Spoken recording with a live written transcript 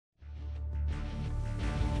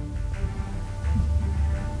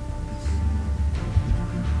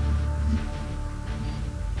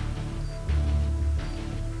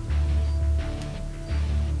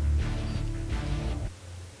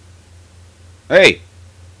Hey!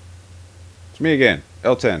 It's me again.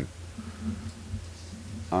 L10.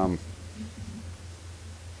 Man,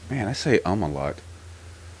 I say a lot.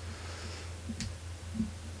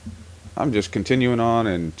 I'm just continuing on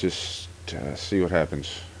and just see what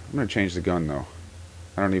happens. I'm going to change the gun, though.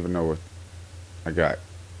 I don't even know what I got.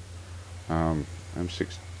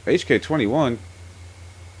 M6... HK-21?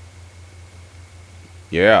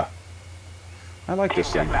 Yeah. I like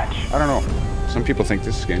this thing. I don't know. Some people think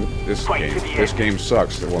this game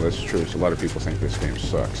sucks. Well, that's true. So a lot of people think this game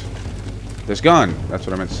sucks. This gun! That's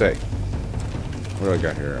what I meant to say. What do I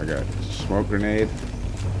got here? I got smoke grenade.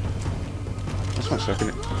 What's my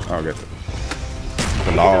second? Oh, I got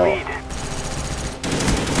the law.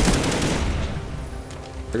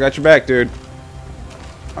 I got your back, dude.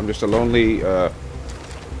 I'm just a lonely,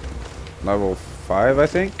 level 5, I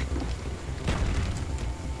think.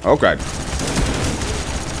 Oh, God.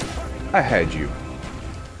 I had you.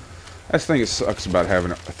 That's the thing that sucks about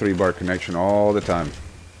having a 3-bar connection all the time.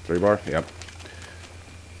 3-bar? Yep.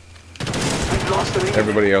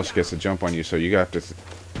 Everybody else gets to jump on you, so you have to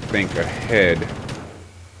think ahead.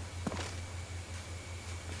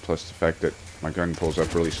 Plus the fact that my gun pulls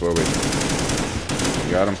up really slowly.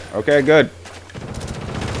 You got him? Okay, good.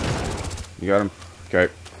 You got him? Okay.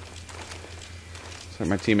 So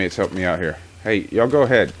my teammates helped me out here. Hey, y'all go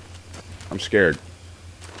ahead. I'm scared.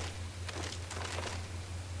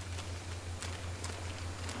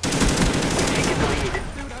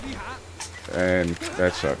 And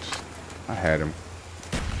that sucks. I had him.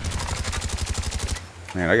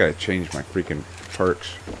 Man, I gotta change my freaking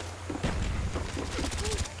perks.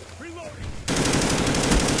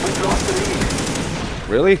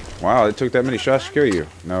 Really? Wow, it took that many shots to kill you.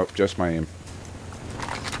 Nope, just my aim.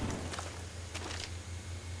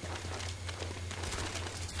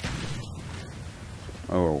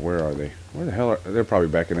 Oh, where are they? Where the hell are they? They're probably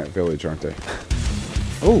back in that village, aren't they?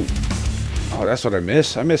 Oh! Oh, that's what I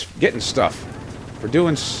miss. I miss getting stuff. We're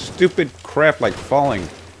doing stupid crap like falling.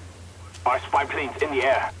 Our spy planes in the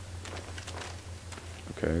air.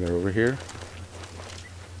 Okay, they're over here.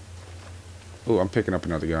 Oh, I'm picking up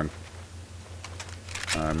another gun.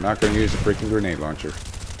 I'm not going to use the freaking grenade launcher.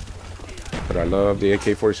 But I love the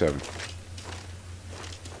AK-47.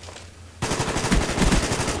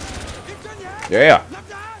 Yeah!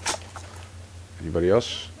 Anybody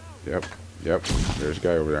else? Yep. Yep. There's a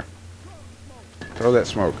guy over there. Throw that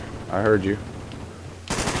smoke. I heard you.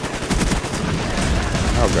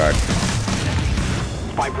 Oh, God.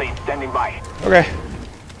 Spy plane standing by. Okay.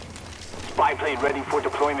 Spy plane ready for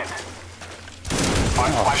deployment.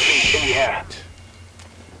 Our spy plane in the air.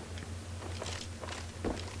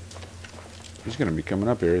 He's going to be coming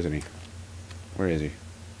up here, isn't he? Where is he?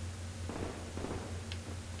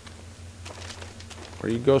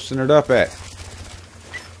 Where are you ghosting it up at?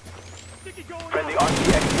 Friendly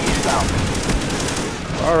RCXD found.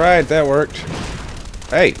 Alright, that worked.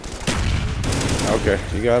 Hey! Okay,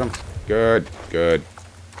 you got him? Good, good.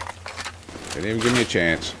 Didn't even give me a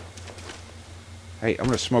chance. Hey, I'm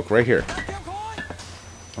gonna smoke right here.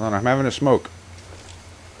 Hold on, I'm having a smoke.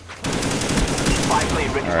 Spy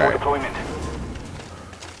plane ready for deployment.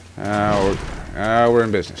 We're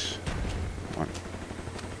in business. Come on.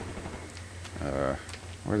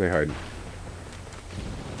 Where are they hiding?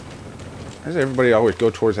 Why does everybody always go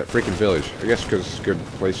towards that freaking village? I guess because it's good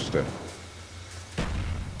places to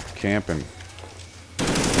camp and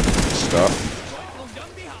stuff.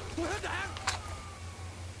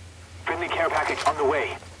 Friendly care package on the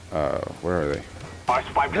way. Where are they? Our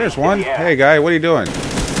spy plane There's in one. the air. Hey, guy, what are you doing?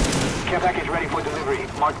 Care package ready for delivery.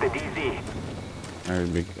 Mark the DZ.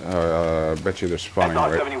 Bet you they're spawning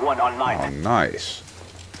right. SR-71 online. Oh, nice.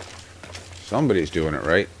 Somebody's doing it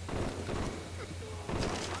right.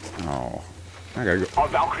 Oh, I gotta go. Our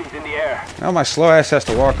Valkyries in the air. Now my slow ass has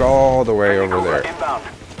to walk all the way over there. Inbound.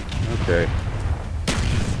 Okay.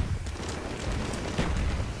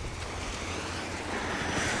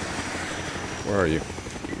 Where are you?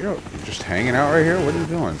 You're just hanging out right here? What are you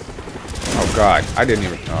doing? Oh, God. I didn't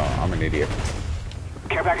even... Oh, I'm an idiot.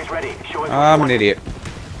 Care package ready. Show us I'm an idiot.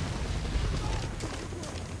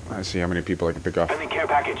 Let's see how many people I can pick off. Friendly care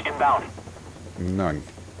package inbound. None.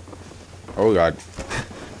 Oh, God.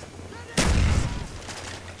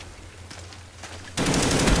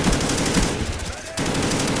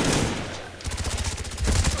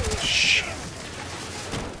 Shit.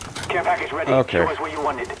 Care package ready. Okay. Show us where you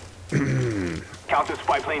want it. Counter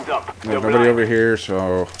spy planes up. There's nobody over here,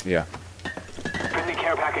 so... Yeah. Friendly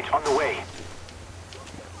care package on the way.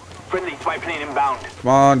 Friendly spy plane inbound. Come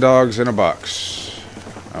on, dogs in a box.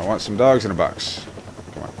 I want some dogs in a box.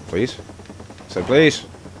 Come on, please. I said please.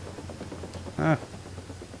 Ah.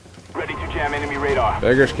 Ready to jam. jam enemy radar.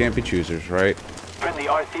 Beggars can't be choosers, right? Friendly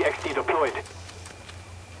RCXD deployed.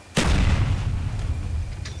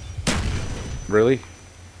 Really?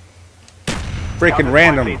 Freaking Counter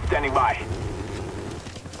random. spy plane standing by.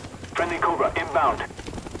 Friendly Cobra inbound.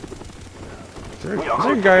 Is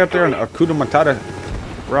there a guy up there on Akuta Matata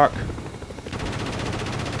rock?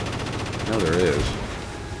 No, there is.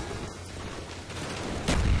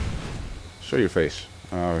 Show your face.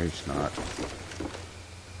 Oh, he's not.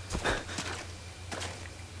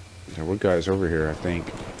 There were guys over here, I think.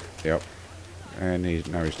 Yep. And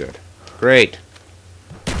now he's dead. Great.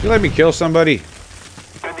 Did you let me kill somebody?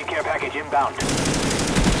 Friendly care package inbound.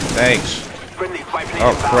 Thanks. Friendly spy plane Oh,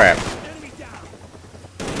 inbound. crap.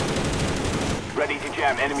 Ready to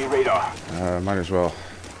jam enemy radar. Might as well.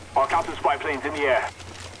 All counter spy planes in the air.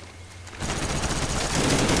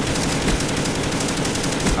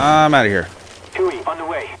 I'm out of here. Huey on the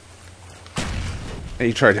way.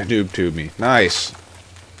 He tried to noob tube me. Nice.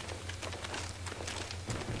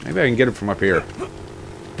 Maybe I can get him from up here.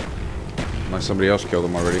 Unless somebody else killed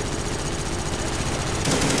him already.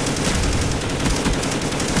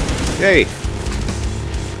 Hey!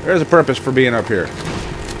 There's a purpose for being up here.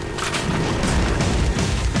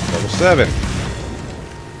 Level 7.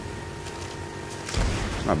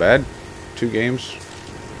 It's not bad. 2 games.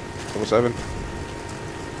 Level 7.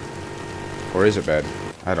 Or is it bad?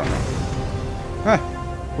 I don't know.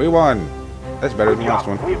 Huh. We won. That's better than the last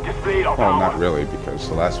one. We've displayed our Well, power. not really, because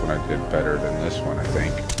the last one I did better than this one, I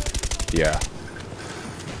think. Yeah.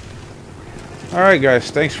 Alright,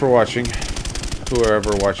 guys. Thanks for watching.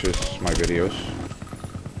 Whoever watches my videos.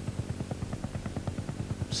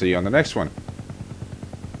 See you on the next one.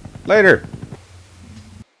 Later!